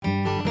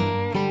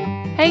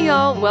Hey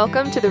y'all,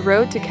 welcome to the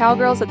road to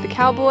Cowgirls at the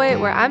Cowboy,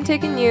 where I'm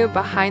taking you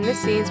behind the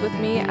scenes with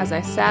me as I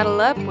saddle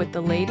up with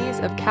the ladies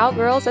of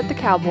Cowgirls at the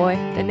Cowboy,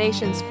 the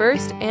nation's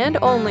first and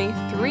only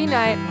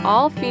 3-night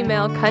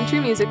all-female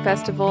country music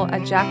festival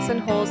at Jackson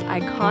Hole's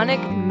iconic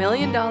 $1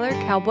 Million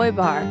Cowboy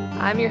Bar.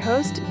 I'm your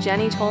host,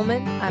 Jenny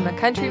Tolman. I'm a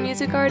country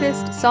music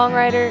artist,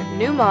 songwriter,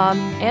 new mom,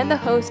 and the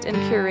host and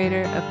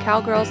curator of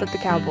Cowgirls at the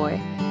Cowboy.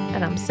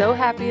 And I'm so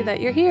happy that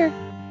you're here.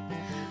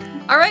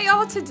 All right,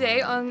 y'all, today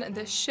on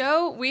the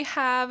show, we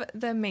have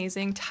the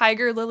amazing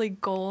Tigirlily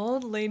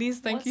Gold.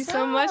 Ladies, thank you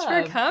so much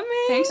for coming.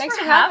 Thanks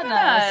for having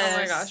us. Oh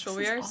my gosh, well,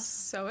 we are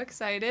so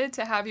excited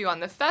to have you on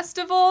the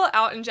festival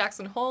out in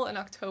Jackson Hole in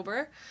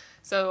October.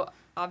 So,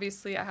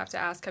 obviously, I have to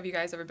ask, have you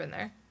guys ever been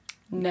there?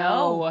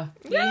 No,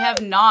 we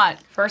have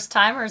not. First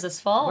timers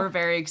this fall. We're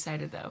very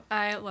excited, though.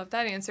 I love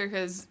that answer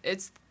because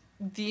it's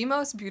the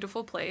most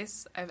beautiful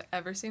place I've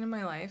ever seen in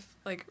my life.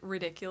 Like,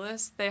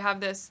 ridiculous. They have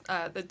this,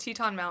 the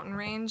Teton Mountain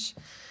Range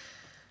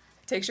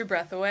takes your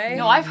breath away.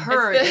 No, I've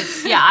heard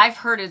I've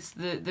heard it's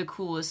the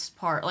coolest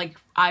part. Like,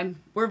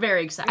 we're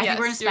very excited. Yes, I think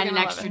we're going to spend an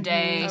extra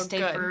day, Oh, stay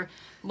good. for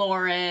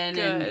Lauren,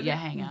 Good. and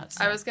hang out.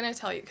 So. I was going to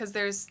tell you, because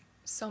there's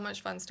so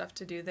much fun stuff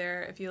to do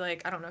there. If you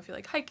like, I don't know if you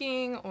like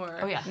hiking or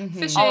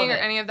fishing or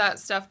any of that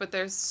stuff, but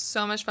there's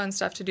so much fun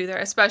stuff to do there,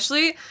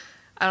 especially...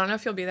 I don't know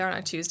if you'll be there on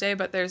a Tuesday,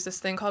 but there's this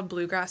thing called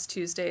Bluegrass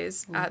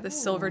Tuesdays at the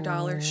Silver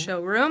Dollar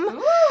Showroom.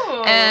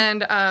 Ooh.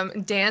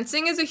 And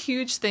dancing is a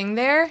huge thing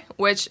there,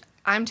 which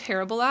I'm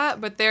terrible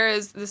at, but there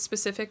is this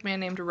specific man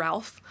named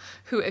Ralph,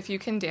 who if you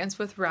can dance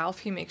with Ralph,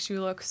 he makes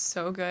you look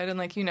so good and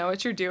like you know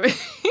what you're doing.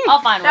 I'll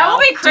find That Ralph.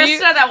 will be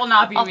Krista, that will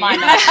not be I'll me.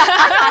 find out.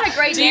 I'm not a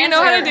great dancer. Do you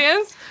know how to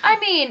dance? I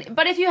mean,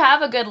 but if you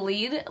have a good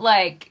lead,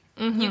 like...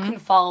 You can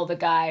follow the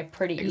guy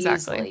pretty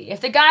easily. If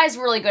the guy's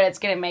really good, it's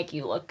gonna make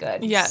you look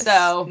good. Yes.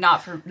 So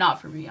Not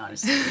for me,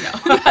 honestly.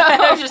 No.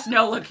 There's just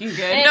no looking good.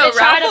 and No, if they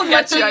try Ralph will to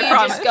get flip you, I you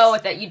promise. just go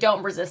with it. You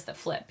don't resist the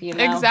flip. You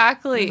know.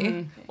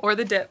 Exactly. Or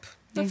the dip.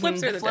 The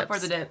flips or the Flip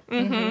dips. or the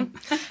dip.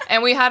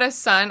 And we had a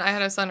son. I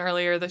had a son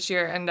earlier this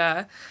year, and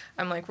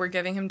I'm like, we're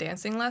giving him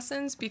dancing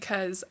lessons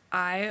because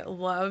I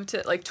love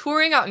to, like,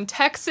 touring out in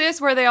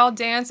Texas where they all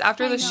dance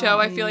after the show.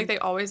 I feel like they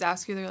always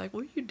ask you, they're like,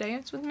 will you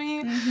dance with me?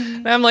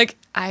 And I'm like,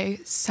 I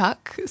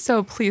suck,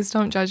 so please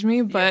don't judge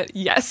me, but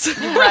yes.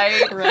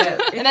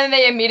 Right. And then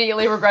they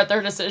immediately regret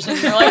their decision.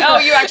 They're like, "Oh,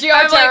 you actually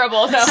are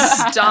terrible." No.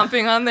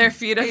 Stomping on their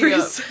feet every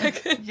Yep.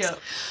 second. Yep.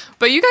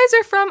 But you guys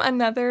are from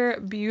another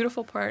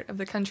beautiful part of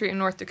the country in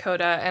North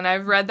Dakota, and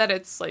I've read that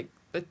it's like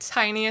the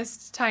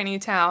tiniest tiny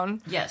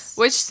town. Yes.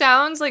 Which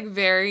sounds like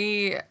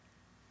very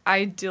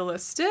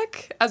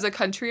idealistic as a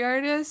country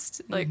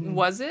artist. Like,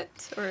 was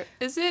it? Or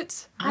is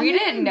it? We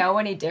didn't know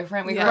any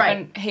different. We grew up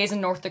in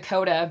Hazen, North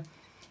Dakota.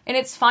 And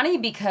it's funny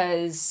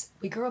because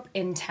we grew up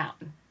in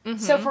town.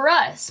 So for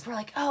us, we're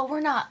like, oh,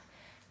 we're not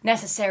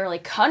necessarily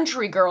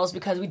country girls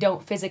because we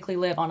don't physically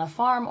live on a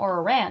farm or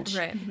a ranch.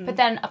 Right. But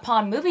then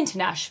upon moving to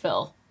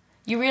Nashville,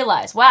 you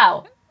realize,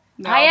 wow,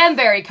 I am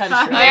very country.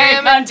 I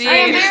am indeed. I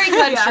am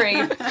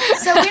very country.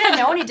 So we didn't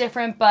know any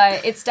different,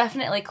 but it's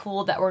definitely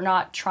cool that we're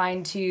not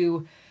trying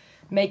to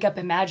make up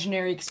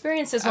imaginary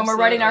experiences when we're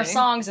writing our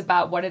Absolutely. songs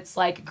about what it's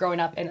like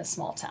growing up in a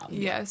small town.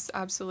 Yes,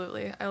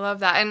 absolutely. I love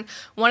that. And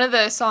one of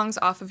the songs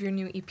off of your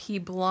new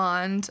EP,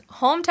 Blonde,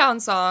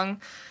 hometown song,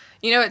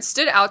 you know, it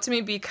stood out to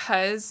me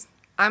because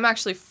I'm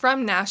actually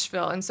from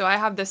Nashville, and so I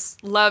have this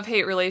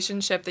love-hate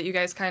relationship that you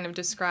guys kind of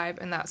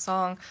describe in that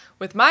song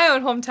with my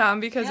own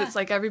hometown because it's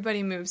like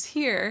everybody moves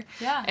here.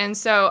 Yeah. And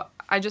so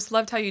I just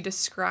loved how you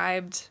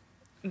described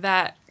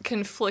that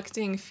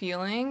conflicting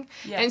feeling.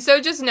 Yeah. And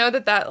so just know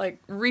that that like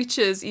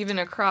reaches even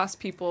across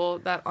people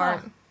that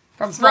aren't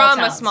From a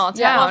towns. small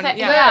Yeah, well, town.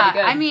 yeah.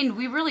 good. I mean,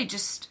 we really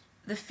just,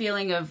 the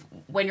feeling of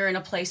when you're in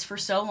a place for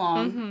so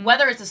long,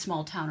 whether it's a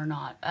small town or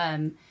not,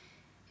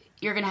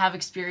 you're going to have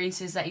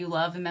experiences that you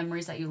love and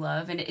memories that you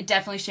love, and it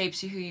definitely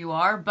shapes you who you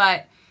are,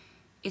 but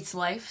it's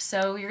life,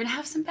 so you're going to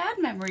have some bad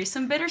memories,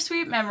 some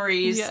bittersweet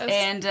memories,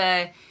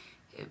 and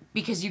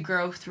because you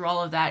grow through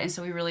all of that, and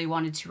so we really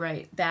wanted to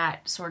write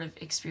that sort of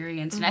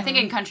experience. And I think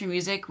in country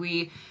music,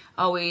 we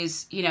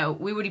always, you know,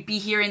 we would be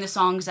hearing the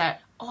songs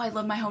that, oh, I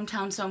love my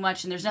hometown so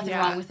much, and there's nothing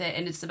wrong with it,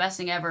 and it's the best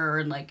thing ever,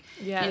 and like,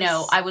 you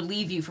know, I would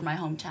leave you for my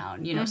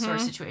hometown, you know, sort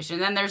of situation.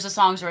 And then there's the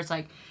songs where it's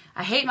like,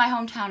 I hate my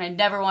hometown, I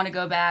never want to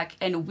go back,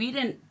 and we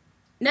didn't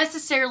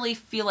necessarily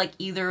feel like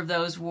either of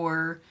those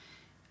were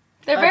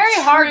They're very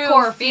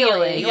hardcore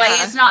feeling.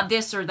 Like, it's not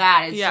this or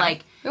that, it's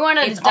like, we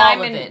wanted it's a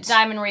all of it.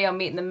 Diamond Rio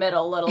meet in the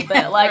middle a little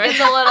bit. Like, it's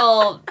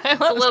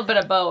a little bit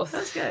of both.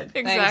 That's good.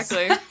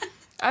 Exactly.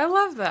 I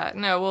love that.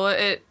 No, well,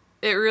 it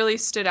really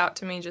stood out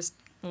to me just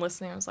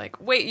listening. I was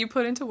like, wait, you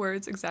put into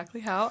words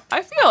exactly how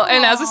I feel.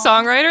 And as a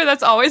songwriter,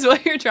 that's always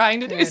what you're trying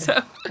to do. So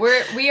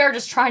We are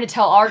just trying to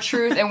tell our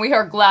truth, and we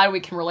are glad we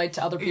can relate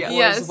to other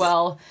people as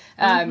well.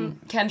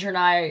 Kendra and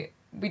I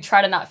we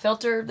try to not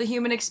filter the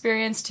human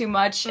experience too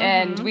much,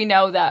 and we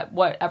know that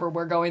whatever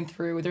we're going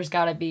through, there's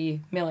got to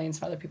be millions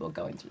of other people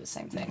going through the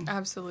same thing.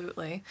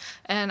 Absolutely.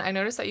 And I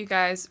noticed that you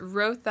guys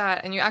wrote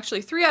that, and you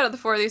actually 3 out of the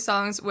 4 of these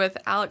songs with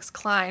Alex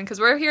Klein,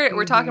 because we're here,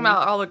 we're talking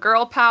about all the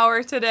girl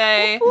power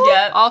today,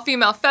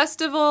 all-female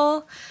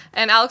festival,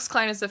 and Alex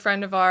Klein is a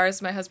friend of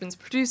ours, my husband's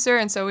producer,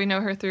 and so we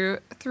know her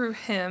through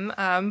him,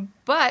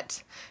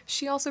 but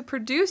she also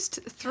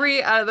produced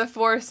 3 out of the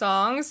 4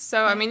 songs,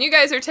 so, I mean, you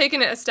guys are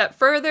taking it a step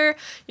further.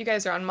 You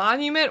guys are on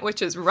Monument,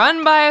 which is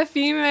run by a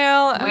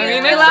female.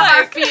 We love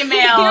our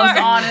females,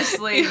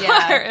 honestly. You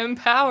are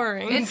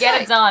empowering.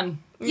 Get it done.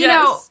 You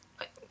know,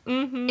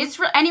 it's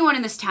anyone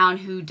in this town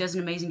who does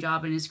an amazing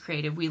job and is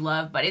creative, we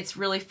love, but it's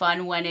really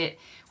fun when it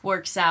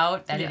works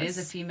out that it is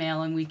a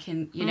female and we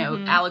can, you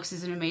know, Alex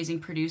is an amazing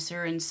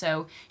producer, and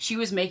so she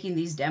was making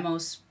these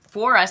demos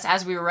for us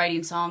as we were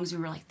writing songs. We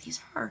were like,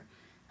 these are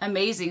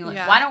amazing.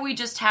 Like, why don't we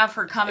just have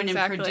her come in and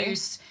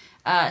produce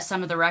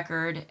some of the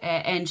record?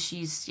 And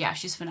she's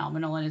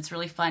phenomenal, and it's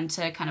really fun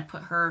to kind of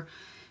put her,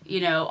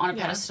 you know, on a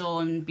pedestal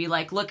and be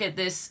like, look at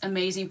this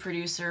amazing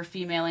producer,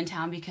 female in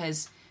town,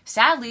 because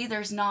sadly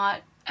there's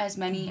not as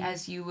many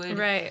as you would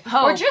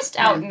hope. We're just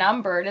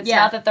outnumbered. It's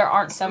not that there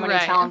aren't so many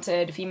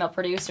talented female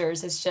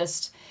producers. It's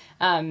just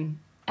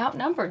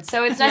outnumbered.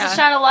 So it's nice to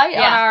shine a light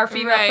on our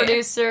female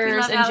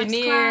producers,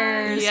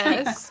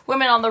 engineers,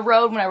 women on the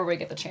road whenever we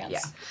get the chance.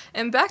 Yeah.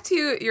 And back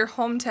to your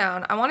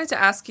hometown, I wanted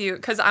to ask you,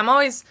 because I'm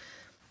always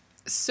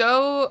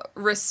so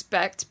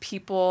respect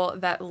people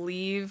that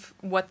leave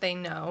what they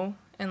know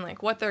and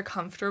like what they're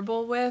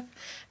comfortable with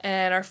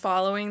and are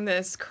following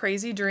this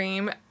crazy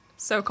dream,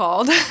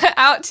 so-called,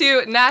 out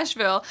to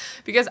Nashville,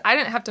 because I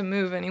didn't have to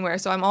move anywhere,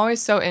 so I'm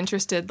always so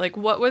interested. Like,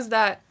 what was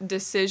that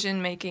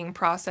decision-making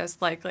process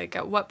like? Like,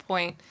 at what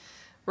point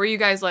were you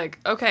guys like,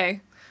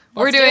 okay,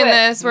 we're doing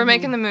this, we're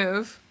making the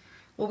move?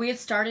 Well, we had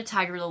started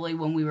Tigirlily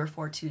when we were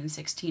 14 and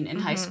 16 in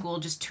high school,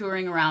 just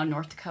touring around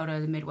North Dakota,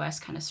 the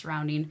Midwest, kind of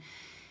surrounding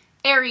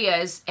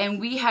areas, and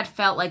we had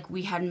felt like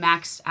we had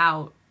maxed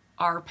out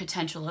our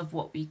potential of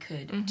what we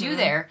could do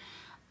there.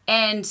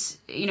 And,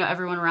 you know,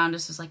 everyone around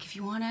us was like, if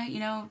you want to,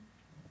 you know,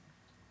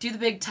 do the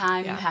big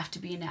time, you have to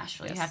be in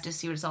Nashville. You have to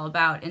see what it's all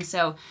about. And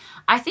so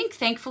I think,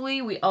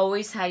 thankfully, we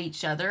always had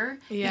each other.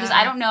 Because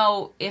I don't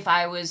know if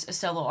I was a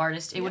solo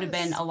artist, it would have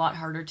been a lot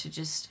harder to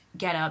just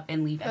get up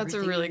and leave everything.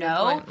 That's a really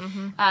good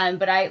point.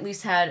 But I at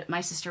least had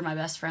my sister, my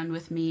best friend,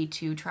 with me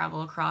to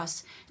travel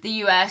across the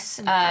U.S.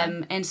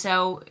 And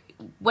so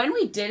when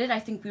we did it, I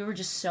think we were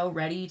just so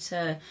ready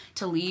to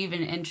leave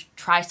and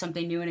try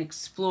something new and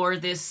explore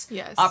this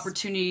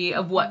opportunity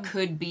of what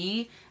could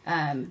be.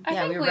 I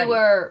think we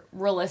were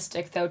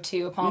realistic, though,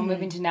 too. Upon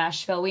moving to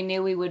Nashville, we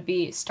knew we would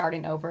be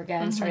starting over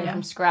again, starting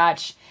from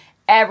scratch.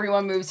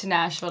 Everyone moves to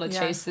Nashville to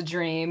chase the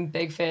dream.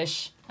 Big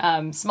fish.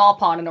 Small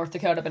pond in North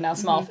Dakota, but now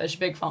small fish,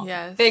 big pond.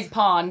 Yes. Big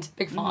pond.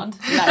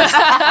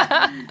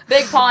 Nice.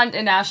 Big pond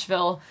in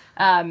Nashville.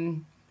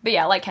 But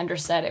yeah, like Kendra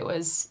said, it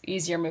was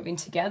easier moving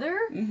together.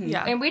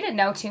 And we didn't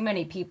know too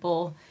many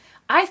people.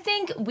 I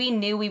think we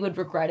knew we would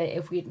regret it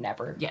if we'd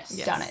never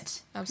done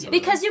it. Absolutely.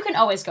 Because you can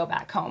always go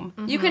back home.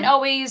 You can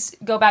always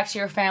go back to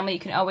your family. You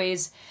can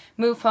always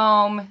move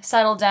home,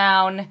 settle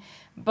down.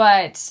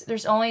 But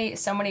there's only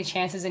so many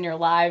chances in your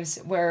lives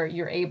where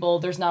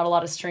there's not a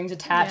lot of strings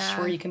attached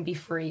where you can be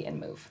free and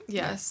move.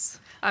 Yes.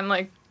 I'm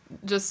like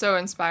just so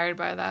inspired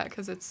by that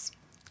because it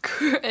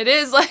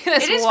is like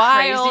this It is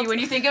wild. crazy when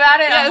you think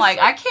about it. I'm like,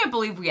 I can't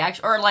believe we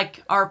actually, or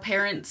like our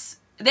parents,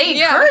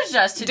 they encouraged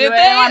us to do it. Did they?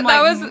 And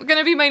that like, was going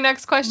to be my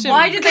next question.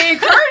 Why did they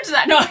encourage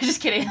that? No, I'm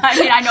just kidding. I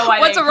mean, I know why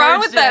What's they wrong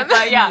with them? It,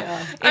 but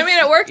yeah. I mean,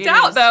 it worked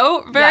out,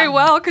 though, very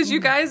well, because you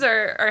guys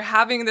are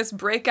having this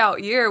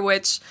breakout year,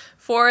 which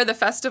for the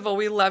festival,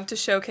 we love to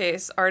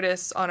showcase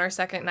artists on our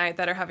second night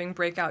that are having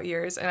breakout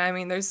years. And I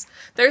mean, there's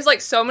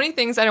like so many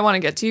things I don't want to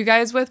get to you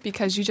guys with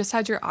because you just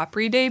had your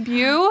Opry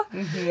debut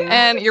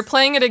and you're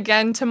playing it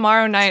again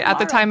tomorrow night at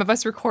the time of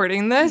us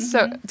recording this.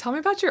 So tell me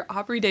about your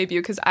Opry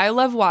debut, because I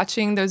love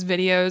watching those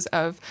videos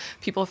of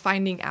people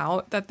finding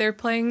out that they're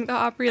playing the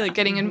Opry, like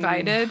getting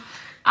invited.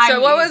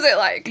 What was it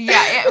like?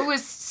 Yeah, it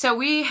was. So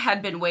we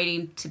had been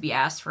waiting to be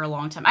asked for a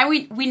long time.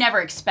 We never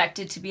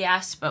expected to be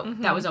asked,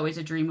 but that was always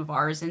a dream of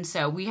ours. And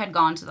so we had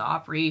gone to the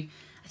Opry,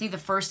 I think the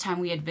first time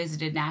we had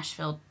visited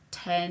Nashville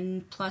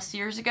 10 plus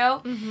years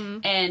ago.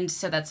 And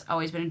so that's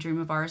always been a dream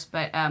of ours.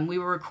 But we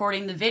were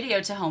recording the video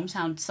to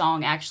Hometown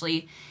Song,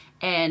 actually.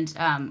 And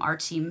our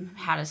team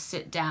had us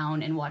sit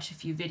down and watch a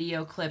few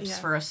video clips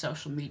for a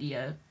social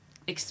media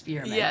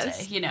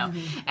experiment, you know.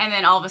 And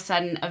then all of a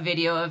sudden a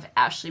video of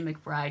Ashley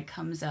McBryde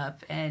comes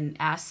up and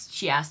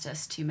she asked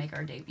us to make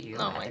our debut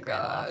at the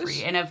Grand Ole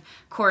Opry. And of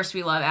course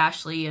we love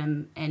Ashley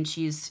and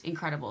she's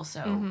incredible,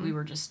 so we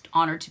were just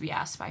honored to be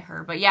asked by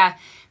her. But yeah,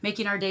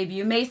 making our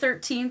debut May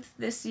 13th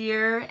this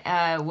year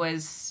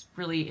was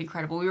really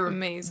incredible. We were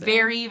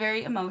very,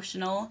 very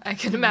emotional. I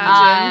can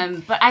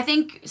imagine. But I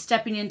think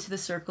stepping into the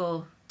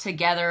circle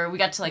together, we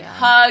got to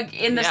hug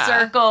in the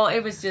circle.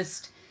 It was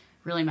just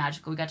really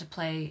magical. We got to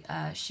play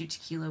Shoot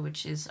Tequila,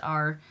 which is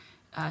our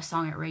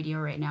song at radio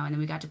right now, and then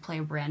we got to play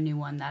a brand new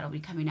one that'll be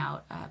coming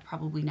out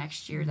probably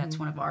next year. That's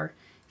one of our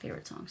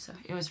favorite songs, so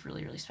it was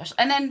really, really special.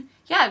 And then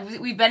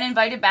we've been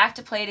invited back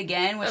to play it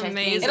again, which Amazing.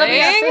 I think it'll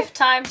be our 5th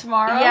time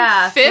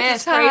tomorrow.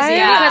 Fifth time? Crazy.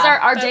 Yeah. Because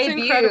our That's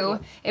debut, incredible.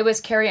 It was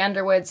Carrie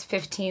Underwood's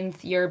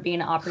 15th year being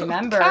an Opry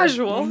member.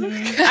 Casual.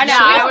 I know.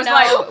 I was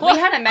like, we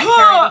hadn't met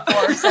Carrie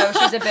before, so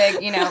she's a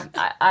big,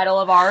 idol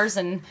of ours,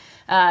 and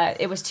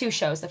it was 2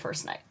 shows the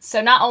first night.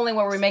 So not only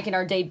were we making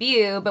our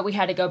debut, but we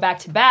had to go back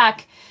to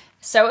back.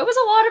 So it was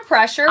a lot of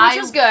pressure, which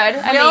was good.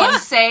 I will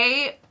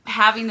say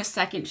having the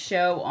second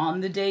show on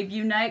the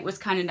debut night was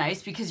kind of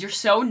nice because you're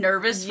so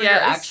nervous for your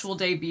actual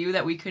debut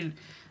that we could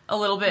a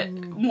little bit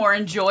more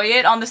enjoy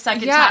it on the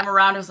second time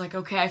around. I was like,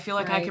 okay, I feel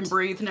like I can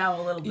breathe now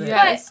a little bit.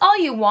 But all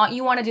you want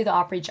to do the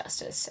Opry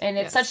justice. And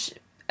it's such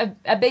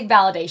a big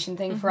validation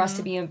thing for us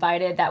to be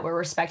invited, that we're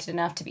respected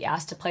enough to be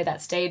asked to play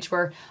that stage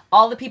where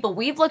all the people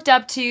we've looked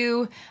up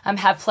to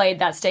have played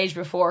that stage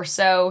before.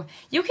 So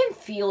you can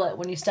feel it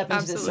when you step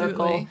into the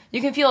circle.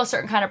 You can feel a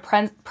certain kind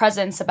of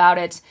presence about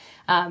it.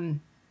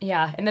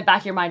 In the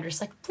back of your mind, you're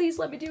just like, please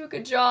let me do a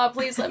good job.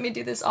 Please let me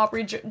do this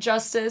Opry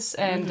justice.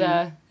 And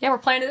we're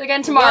playing it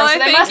again tomorrow.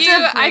 Well,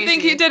 So I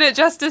think you did it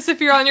justice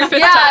if you're on your 5th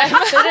time.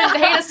 Yeah, they didn't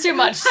hate us too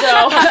much,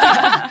 so.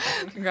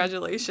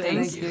 Congratulations.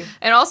 Thank you.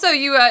 And also,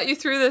 you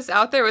threw this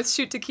out there with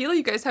Shoot Tequila.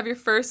 You guys have your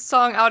first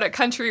song out at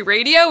country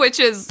radio,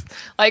 which is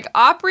like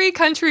Opry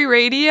country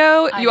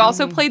radio. You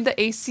also played the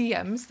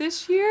ACMs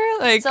this year.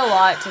 Like, It's a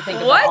lot to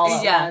think about all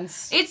at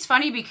once. It's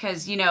funny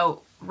because,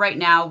 right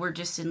now we're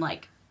just in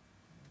like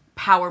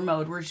power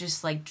mode. We're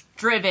just like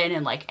driven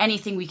and like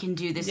anything we can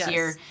do this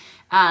year.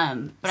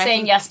 But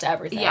saying yes to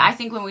everything. Yeah, I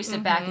think when we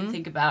sit back and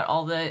think about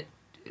all the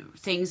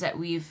things that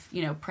we've,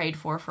 prayed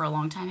for a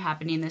long time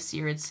happening this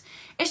year, it's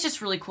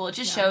just really cool. It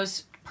just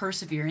shows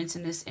perseverance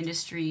in this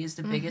industry is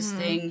the biggest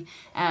thing,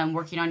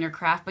 working on your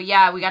craft. But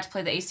we got to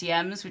play the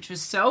ACMs, which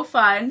was so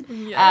fun.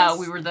 Yes.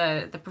 We were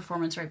the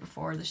performance right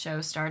before the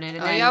show started.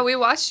 And we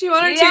watched you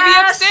on our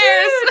TV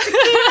upstairs.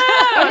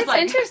 And it's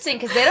interesting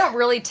because they don't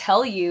really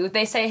tell you.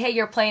 They say, hey,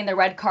 you're playing the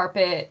red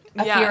carpet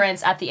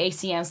appearance at the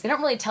ACMs. They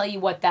don't really tell you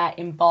what that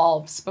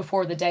involves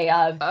before the day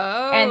of.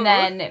 Oh. And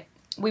then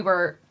we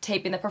were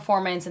taping the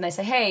performance, and they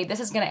say, hey, this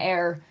is going to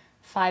air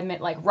 5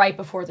 minutes, like right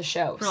before the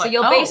show. So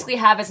you'll basically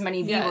have as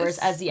many viewers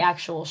as the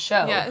actual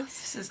show.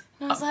 Yes.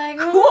 I was like,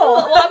 cool.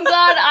 Well, I'm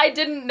glad I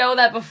didn't know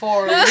that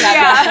before.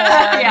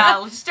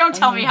 Just don't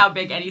tell me how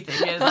big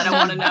anything is. I don't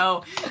want to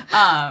know.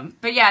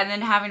 But and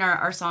then having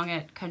our song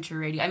at country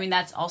radio. I mean,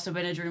 that's also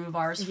been a dream of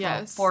ours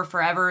for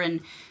forever.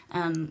 And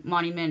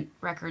Monument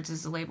Records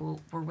is the label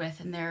we're with,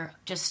 and they're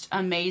just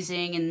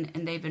amazing.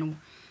 And they've been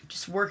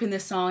just working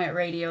this song at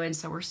radio, and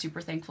so we're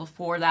super thankful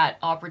for that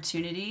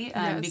opportunity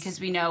because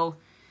we know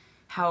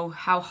how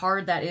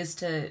hard that is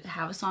to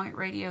have a song at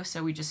radio.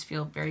 So we just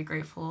feel very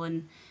grateful,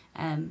 and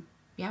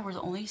we're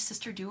the only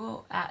sister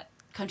duo at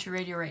country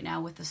radio right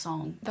now with the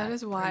song. That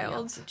is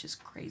wild. Which is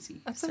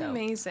crazy. That's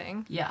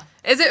amazing. Yeah.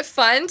 Is it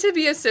fun to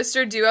be a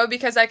sister duo?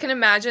 Because I can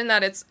imagine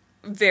that it's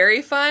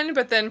very fun,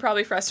 but then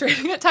probably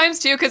frustrating at times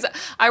too, because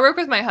I work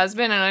with my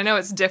husband and I know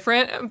it's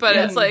different, but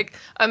it's like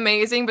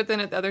amazing, but then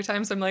at the other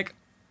times I'm like,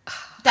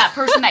 that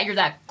person that you're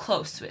that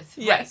close with.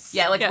 Yes.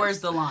 Right? Yeah, where's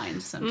the line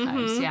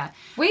sometimes? Yeah.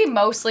 We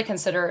mostly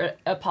consider it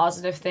a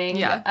positive thing.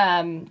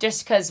 Yeah.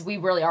 Just because we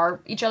really are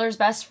each other's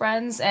best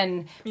friends,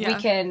 and we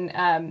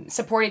can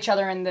support each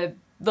other in the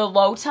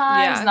low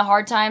times and the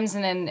hard times,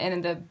 and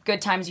in the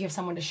good times you have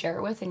someone to share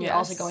it with, and you're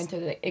also going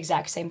through the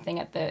exact same thing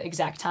at the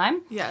exact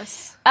time.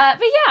 Yes. But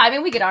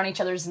we get on each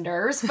other's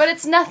nerves, but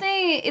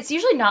it's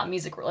usually not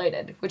music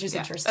related, which is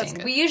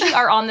interesting. We usually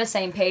are on the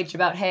same page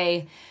about,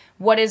 hey,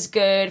 what is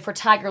good for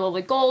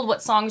Tigirlily Gold?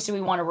 What songs do we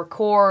want to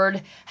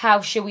record?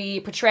 How should we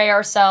portray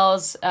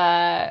ourselves? What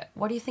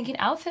are you thinking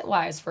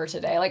outfit-wise for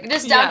today? Like,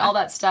 just down all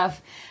that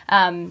stuff.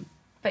 But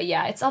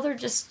it's other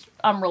just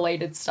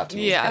unrelated stuff to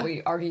music that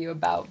we argue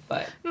about.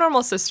 But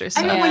normal sisters.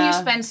 I mean, when you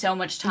spend so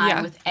much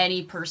time with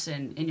any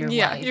person in your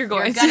life, you're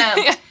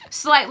gonna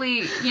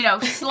slightly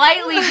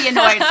be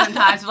annoyed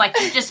sometimes. Like,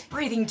 you're just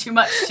breathing too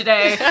much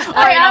today. Or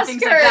I ask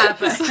things her, like that.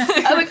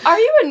 But I'm like, are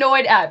you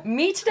annoyed at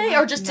me today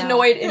or just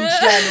annoyed in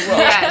general?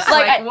 Yes,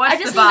 what's I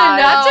just the need to vibe?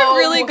 know. That's a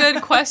really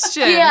good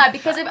question.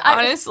 Because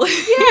honestly.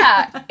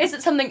 Is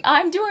it something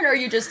I'm doing, or are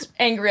you just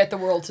angry at the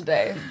world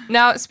today?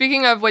 Now,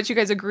 speaking of what you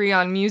guys agree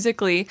on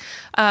musically,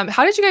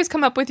 how did you guys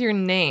come up with your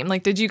name?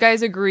 Like, did you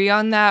guys agree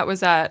on that?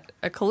 Was that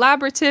a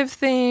collaborative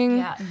thing?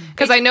 Yeah.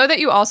 Because I know that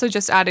you also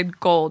just added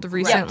gold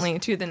recently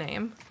to the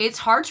name. It's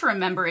hard to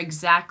remember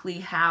exactly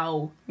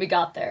how we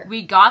got there.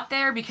 We got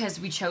there because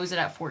we chose it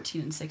at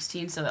 14 and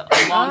 16, so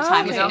a long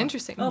time ago.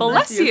 Interesting.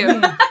 Bless you.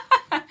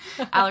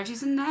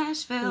 Allergies in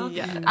Nashville.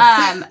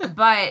 Yes.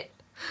 But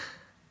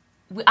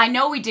I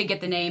know we did get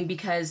the name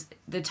because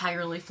the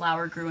Tigirlily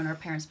flower grew in our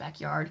parents'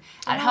 backyard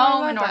at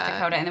home in North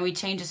Dakota, and then we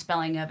changed the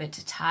spelling of it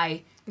to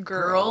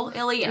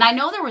Tigirlily. And I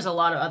know there was a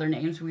lot of other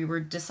names we were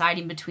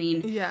deciding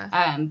between,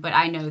 but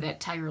I know that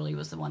Tigirlily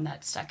was the one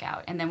that stuck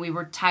out. And then we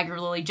were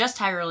just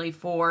Tigirlily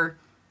for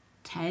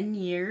 10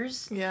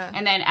 years. Yeah.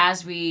 And then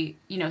as we,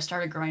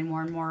 started growing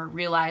more and more,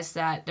 realized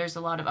that there's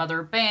a lot of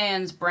other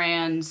bands,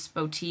 brands,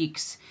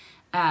 boutiques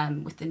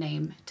with the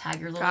name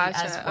Tigirlily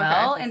as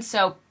well. Okay. And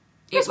so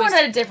it just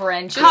wanted to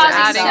differentiate.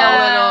 Adding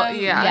a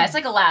little, yeah, it's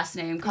like a last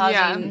name,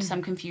 causing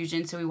some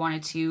confusion. So we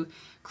wanted to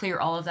clear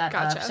all of that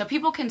up. So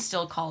people can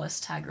still call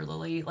us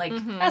Tigirlily, like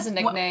as a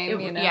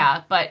nickname,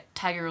 Yeah, but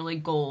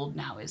Tigirlily Gold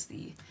now is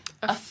the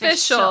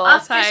official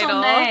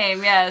title.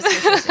 Name, yes.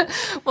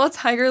 Well,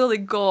 Tigirlily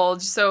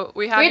Gold. So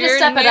we had to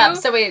step it up.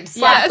 So we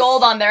slapped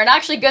gold on there, and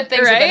actually, good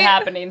things have been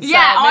happening. So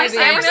honestly,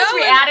 ever since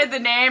we added the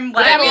name, you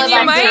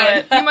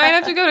might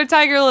have to go to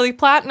Tigirlily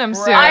Platinum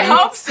soon. I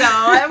hope so.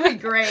 That'd be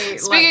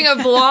great. Speaking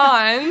of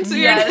blonde,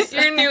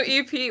 your new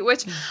EP,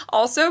 which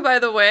also, by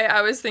the way,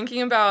 I was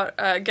thinking about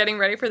getting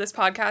ready for this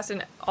podcast,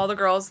 and all the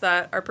girls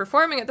that are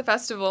performing at the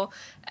festival,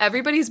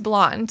 everybody's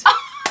blonde.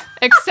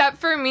 Except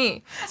for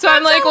me. So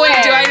I'm like, wait,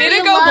 do I need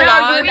to go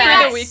blonde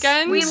for the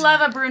weekend? We love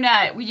a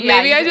brunette.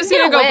 Maybe I just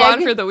need to go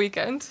blonde for the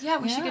weekend. Yeah,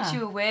 we should get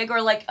you a wig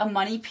or like a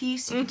money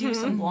piece. You could do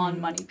some blonde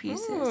money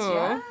pieces.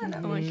 Yeah,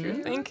 I'm like, you're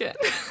thinking.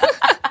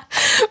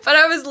 But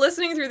I was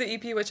listening through the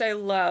EP, which I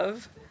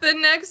love. The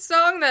next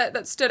song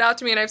that stood out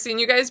to me, and I've seen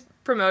you guys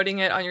promoting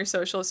it on your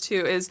socials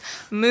too, is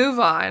Move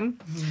On.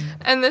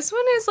 And this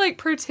one is like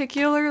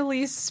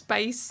particularly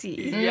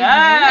spicy.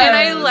 Yeah. And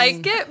I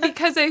like it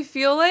because I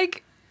feel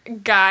like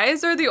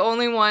guys are the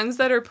only ones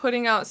that are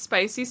putting out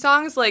spicy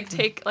songs, like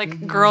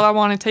Girl, I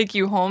Want to Take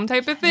You Home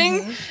type of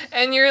thing.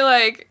 And you're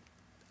like,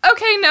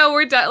 okay, no,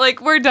 we're done.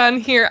 Like, we're done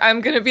here.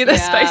 I'm going to be the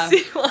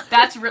spicy one.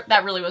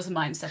 That really was the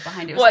mindset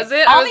behind it. Was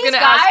it? All these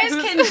guys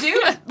can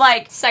do,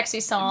 like, sexy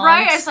songs.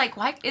 Right. It's like,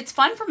 why? It's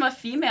fun from a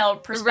female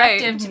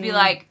perspective to be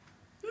like,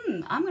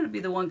 I'm going to be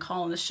the one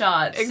calling the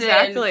shots.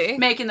 Exactly. And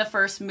making the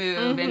first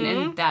move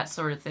and that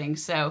sort of thing.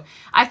 So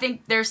I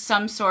think there's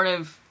some sort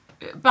of,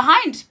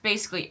 behind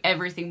basically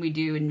everything we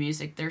do in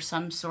music, there's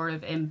some sort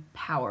of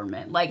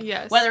empowerment. Like,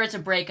 whether it's a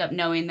breakup,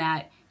 knowing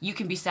that you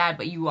can be sad,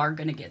 but you are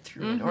going to get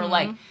through it. Or,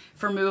 like,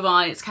 for Move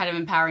On, it's kind of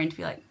empowering to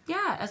be like,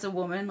 yeah, as a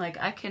woman, like,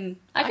 I can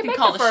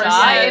call the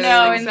shots,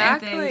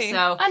 exactly. and things.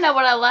 So I know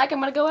what I like. I'm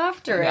going to go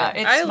after it.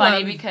 It's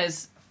funny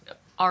because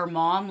our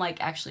mom,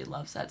 like, actually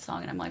loves that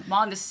song. And I'm like,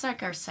 Mom, this is,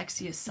 like, our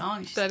sexiest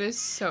song. That is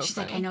so She's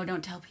funny. like, I know,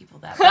 don't tell people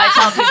that. But I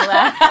tell people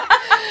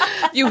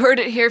that. You heard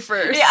it here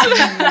first.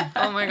 Yeah.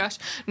 Oh, my gosh.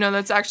 No,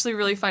 that's actually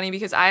really funny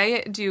because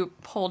I do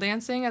pole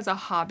dancing as a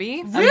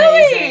hobby.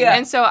 Really?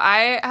 And so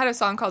I had a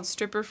song called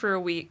Stripper for a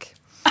Week.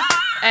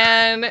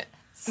 And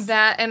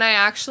I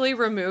actually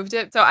removed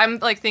it. So I'm,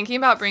 like, thinking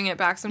about bringing it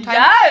back sometime.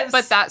 Yes!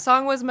 But that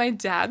song was my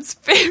dad's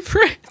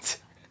favorite.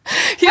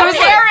 He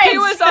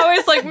was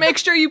always like, make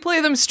sure you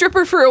play them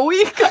Stripper for a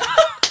Week.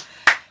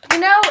 You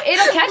know,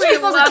 it'll catch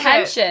people's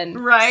attention.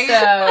 Right?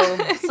 So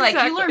it's like,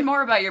 you learn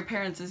more about your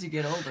parents as you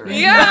get older. Right?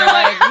 Yeah.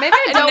 Like, maybe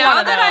I don't want to know.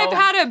 Now that I've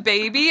had a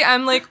baby,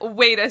 I'm like,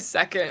 wait a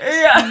second.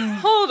 Yeah.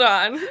 Hold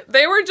on.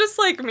 They were just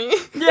like me.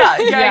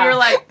 Yeah. You're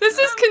like, this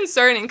is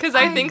concerning because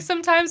I think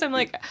sometimes I'm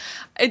like,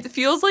 it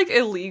feels like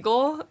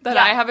illegal that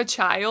I have a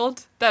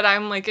child, that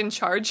I'm like in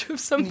charge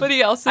of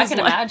somebody else's life. I can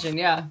imagine,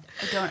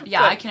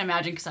 I can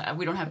imagine because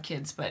we don't have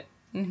kids, but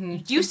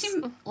you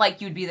seem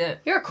like you'd be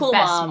You're a cool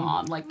best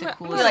mom. Like the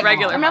coolest like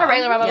regular mom. I'm not a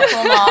regular mom, I'm a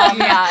cool mom.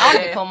 Yeah, I want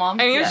to be a cool mom.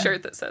 I need a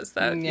shirt that says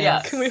that.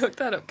 Yes. Can we hook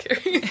that up,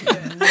 Carrie?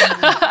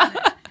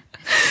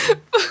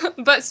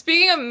 But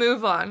speaking of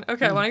Move On,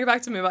 okay, I want to go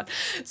back to Move On.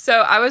 So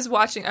I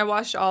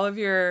watched all of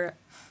your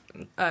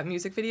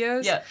music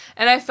videos,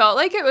 and I felt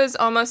like it was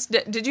almost,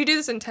 did you do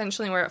this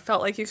intentionally where it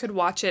felt like you could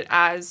watch it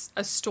as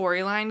a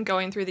storyline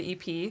going through the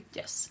EP?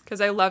 Yes.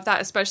 Because I love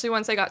that, especially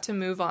once I got to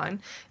Move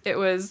On. It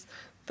was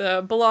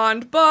the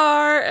blonde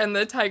bar and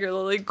the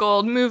Tigirlily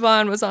Gold Move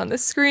On was on the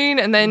screen,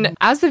 and then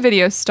as the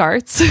video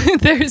starts,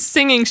 there's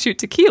singing Shoot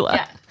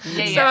Tequila.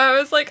 So I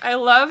was like, I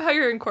love how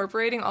you're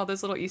incorporating all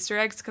those little Easter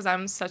eggs because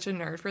I'm such a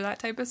nerd for that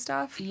type of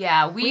stuff.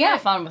 Yeah, we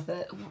have fun with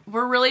it.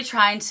 We're really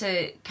trying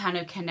to kind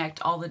of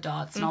connect all the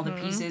dots and all the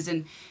pieces,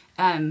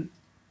 and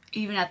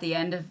even at the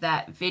end of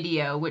that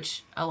video,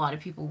 which a lot of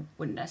people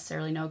wouldn't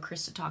necessarily know,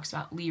 Krista talks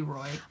about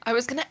Leroy. I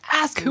was going to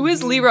ask, who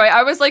is Leroy?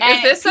 I was like, and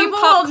is this some people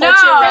pop will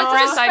culture know.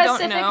 reference I don't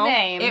Specific know?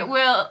 name.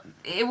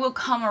 It will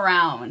come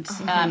around,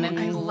 and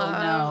people will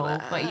know.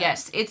 that. But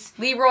yes, it's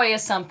Leroy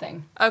is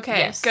something.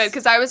 Okay, good,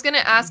 because I was going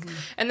to ask,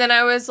 and then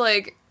I was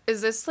like,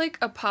 is this like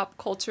a pop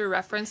culture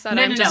reference that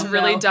I'm just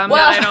really dumb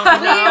that I don't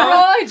know?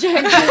 Leroy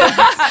Jenkins.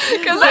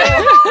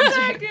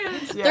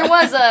 There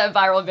was a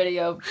viral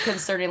video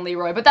concerning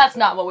Leroy, but that's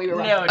not what we were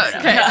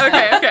referencing.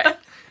 Okay.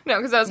 No,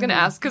 because I was going to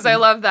ask, because I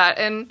love that.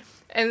 And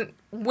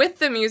with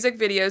the music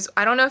videos,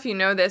 I don't know if you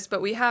know this,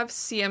 but we have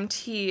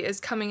CMT is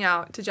coming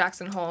out to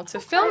Jackson Hole to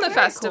film the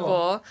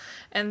festival,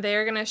 and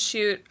they're going to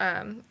shoot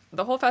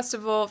the whole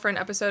festival for an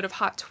episode of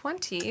Hot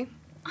 20.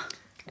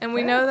 And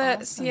we know that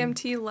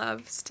CMT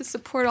loves to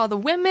support all the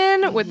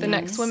women with the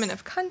next Women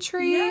of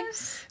Country.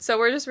 Yes. So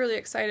we're just really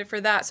excited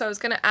for that. So I was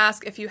going to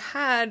ask if you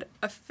had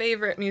a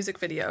favorite music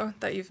video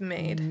that you've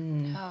made.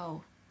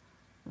 Oh,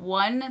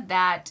 one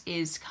that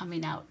is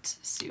coming out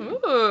soon.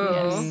 Ooh.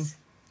 Yes.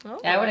 Oh,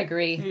 I would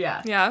agree.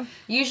 Yeah. Yeah.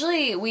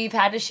 Usually we've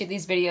had to shoot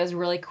these videos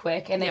really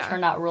quick and they Yeah.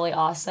 turned out really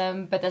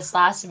awesome. But this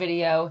last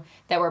video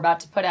that we're about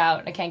to put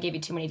out, I can't give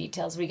you too many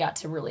details. We got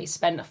to really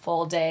spend a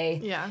full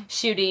day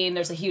shooting.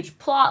 There's a huge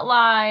plot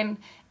line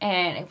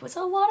and it was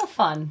a lot of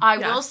fun. I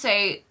will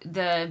say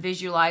the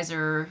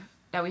visualizer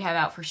that we have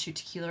out for Shoot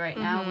Tequila right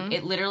now,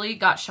 it literally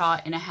got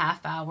shot in a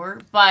half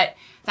hour. But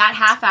that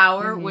half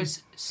hour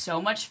was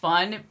so much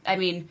fun. I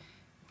mean...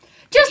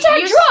 Just act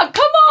drunk,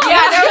 come on!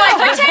 Yeah, they're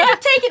like, we're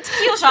taking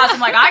tequila shots. I'm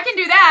like, I can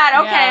do that,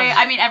 okay. Yeah.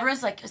 I mean,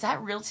 everyone's like, is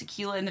that real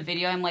tequila in the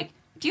video? I'm like,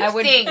 do you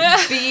think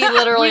be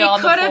literally we on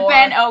the floor? could have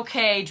been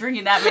okay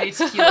drinking that many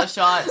tequila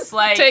shots?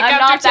 Like, Take I'm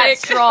after not that take.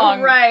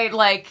 strong. right,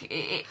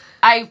 like,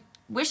 I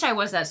wish I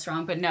was that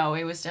strong, but no,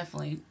 it was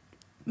definitely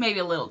maybe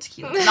a little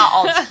tequila, not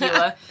all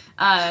tequila.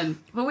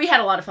 But we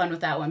had a lot of fun with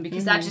that one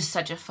because that's just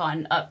such a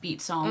fun,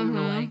 upbeat song. We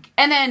were like,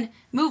 and then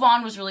Move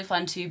On was really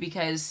fun too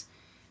because...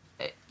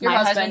 Your my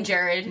husband. husband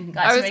Jared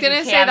got I to was make gonna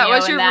a say, that cameo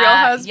was your in real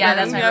husband. Yeah,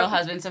 that's my Yep. real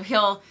husband. So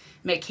he'll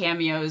make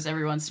cameos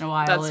every once in a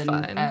while. That's and,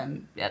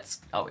 fun.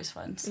 That's always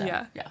fun. So,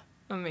 Yeah. yeah.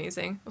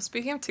 Amazing. Well,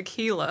 speaking of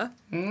tequila,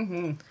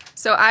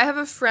 so I have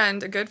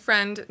a good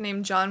friend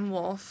named John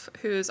Wolfe,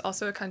 who's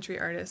also a country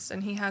artist,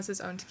 and he has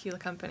his own tequila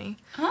company.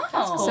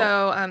 Oh.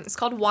 So it's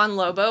called Juan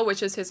Lobo,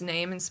 which is his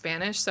name in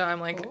Spanish. So I'm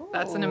like,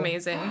 that's an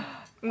amazing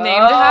name to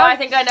Oh, have. I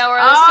think I know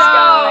where this is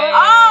going.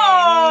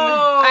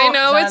 Oh! I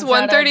know it's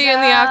 1:30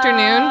 in the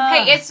afternoon.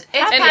 Hey, it's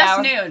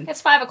past noon. It's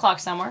 5 o'clock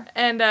somewhere.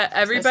 And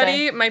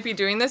everybody might be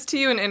doing this to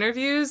you in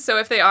interviews, so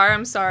if they are,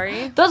 I'm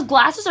sorry. Those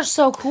glasses are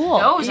so cool.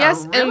 Those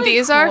Yes, are really and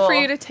these are for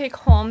cool. you to take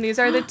home. These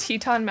are the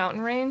Teton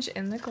Mountain Range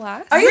in the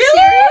glass. Are you Really?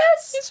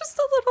 serious? It's just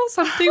a little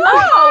something.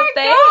 Oh,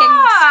 thanks.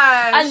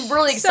 Gosh. I'm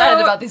really excited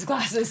So- about these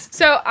glasses.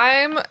 So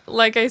I'm,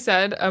 like I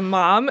said, a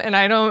mom, and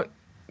I don't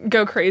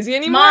go crazy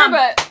anymore, Mom,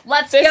 but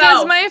let's this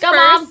go. is my Go,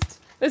 Mom. first.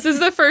 This is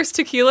the first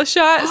tequila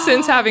shot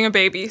since having a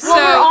baby. So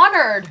Well, we're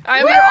honored.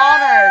 I'm- We're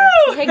honored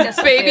to take this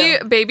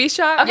with you. baby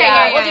shot. Okay,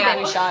 Yeah, yeah, we'll do yeah.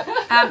 baby shot.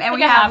 And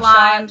we Like a have half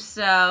shot. limes,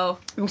 so...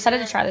 I'm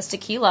excited to try this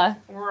tequila.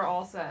 We're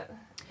all set.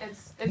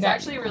 It's Yeah.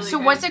 actually really So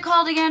good. what's it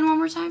called again one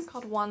more time? It's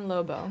called Juan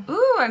Lobo.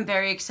 Ooh, I'm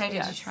very excited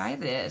Yes. to try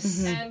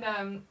this.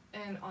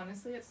 And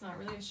honestly, it's not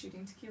really a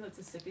shooting tequila; it's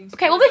a sipping tequila.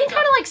 Okay, well, we can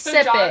kinda, like, so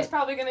sip John's it.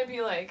 probably gonna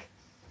be like,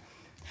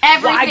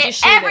 Why'd you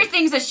shoot it?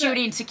 Everything's a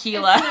shooting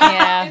tequila.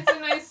 Yeah. it's a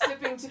nice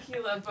sipping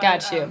tequila. But,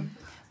 Got you.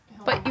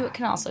 But you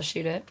can also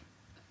shoot it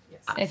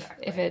yes,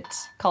 if it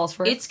calls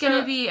for it. It's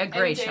gonna be a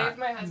great and Dave, shot.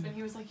 my husband,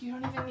 he was like, "You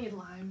don't even need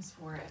limes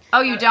for it."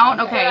 Oh, you don't?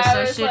 But- Okay, but I so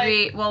was should like,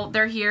 we... Well,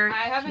 they're here.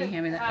 I Can haven't you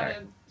hand me that had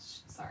card?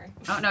 sorry.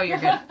 Oh, no, you're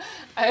good.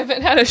 I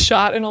haven't had a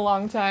shot in a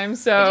long time,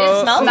 so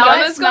It smells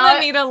Donna's good. Smell gonna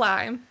it. need a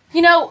lime.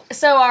 You know,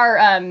 so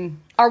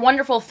our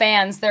wonderful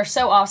fans, they're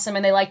so awesome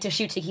and they like to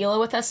shoot tequila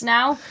with us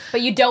now.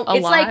 But you don't,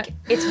 it's lot. like,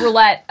 it's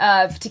roulette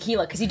of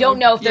tequila because you don't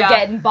know if they're Yeah.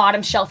 getting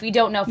bottom shelf. You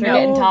don't know if they're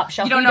getting top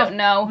shelf. You don't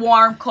know.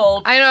 Warm,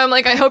 cold. I know. I'm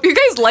like, I hope you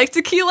guys like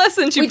tequila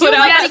since you We put do out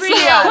like this.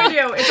 tequila. We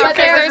do. It's But our Because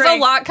there- favorite there's a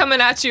drink. lot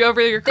coming at you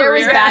over your There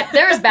is career.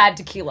 there is bad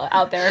tequila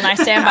out there, and I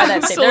stand by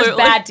that statement. There's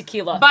Absolutely. bad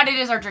tequila. But it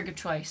is our drink of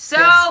choice. So,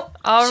 Yes.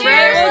 All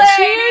cheers,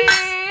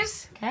 right.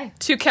 ladies! Okay.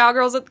 2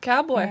 Cowgirls at the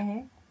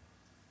Cowboy.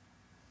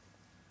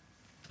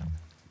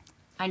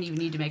 I didn't even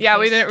need to make Yeah, a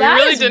we face. didn't. We That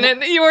really is-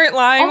 didn't. You weren't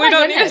lying. Oh we my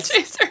don't goodness. need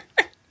a chaser.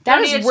 That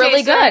Don't is need a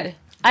really chaser. good.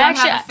 I Don't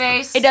have actually, a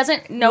face. it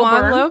doesn't, no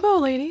Juan burn. Lobo,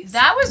 ladies.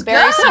 That was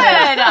Very good. smooth.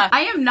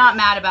 I am not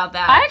mad about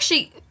that. I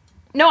actually,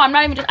 no, I'm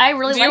not even, I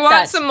really Do like you want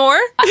that. some more?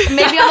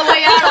 Maybe on the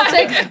way out,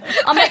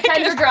 I'll make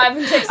Kendra drive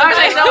and take some. I was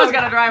like, someone's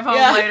got to drive home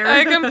Yeah. later.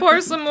 I can pour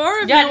some more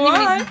if Yeah, you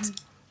want.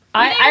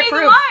 I need the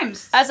approve.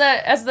 limes.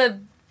 As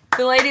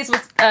the ladies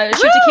with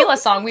Shoot Tequila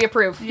song, we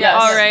approve. Yes.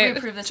 All right. We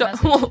approve this message.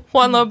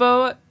 Juan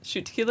Lobo,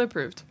 Shoot Tequila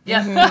approved.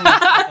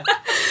 Yeah.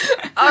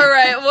 All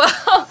right.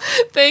 Well,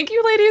 thank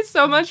you, ladies,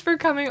 so much for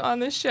coming on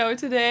the show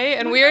today.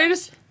 And we are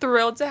just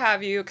thrilled to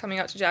have you coming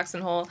out to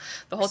Jackson Hole.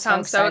 The whole So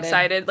town's so excited.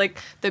 excited. Like,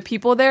 the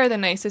people there are the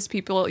nicest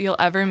people you'll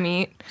ever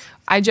meet.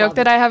 I joke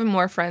that I have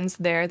more friends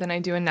there than I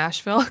do in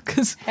Nashville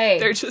because Hey.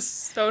 they're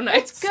just so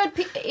nice. It's good.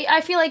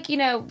 I feel like,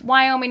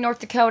 Wyoming, North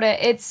Dakota,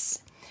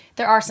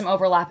 there are some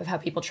overlap of how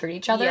people treat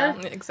each other. Yeah,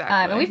 exactly.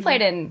 And we've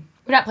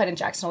not played in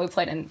Jackson Hole, we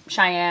played in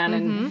Cheyenne,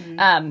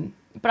 and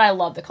but I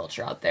love the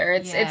culture out there.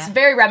 It's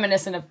very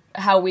reminiscent of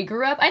how we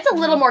grew up. It's a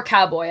little more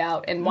cowboy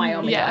out in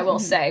Wyoming, Yeah. I will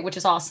say, which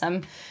is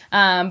awesome.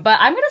 But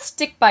I'm gonna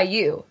stick by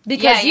you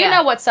because you Yeah.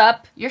 know what's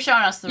up. You're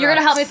showing us the You're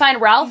gonna help me find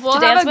Ralph We'll to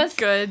dance have a with.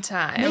 good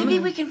time. Maybe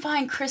we can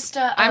find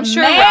Krista. I'm a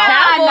sure man.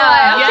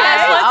 Ralph-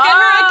 Yes, let's get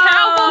her a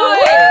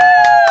cowboy.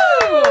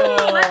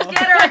 Woo! Let's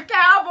get her a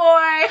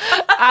cowboy.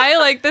 I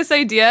like this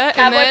idea. and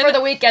Cowboy then, for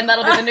the weekend.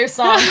 That'll be the new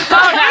song.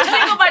 Oh, new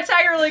single by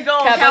Tigirlily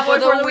Gold. Cowboy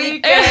for the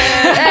weekend.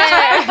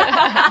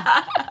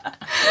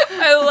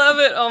 I love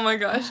it. Oh my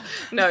gosh.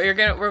 No,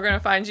 we're gonna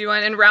find you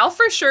one. And Ralph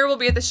for sure will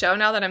be at the show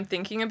now that I'm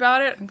thinking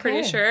about it. I'm pretty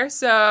Okay. sure.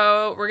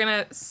 So we're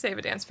gonna save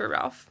a dance for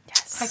Ralph.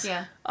 Yes. Heck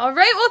yeah. All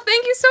right. Well,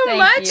 thank you so Thank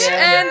much. you.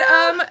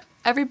 And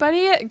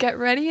everybody get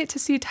ready to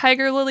see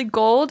Tigirlily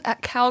Gold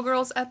at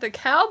Cowgirls at the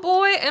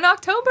Cowboy in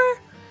October.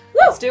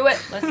 Let's do it.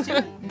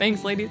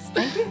 Thanks, ladies.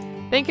 Thank you.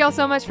 Thank y'all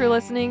so much for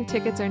listening.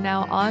 Tickets are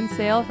now on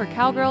sale for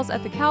Cowgirls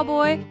at the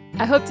Cowboy.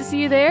 I hope to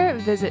see you there.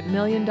 Visit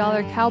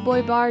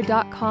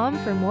milliondollarcowboybar.com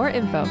for more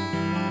info.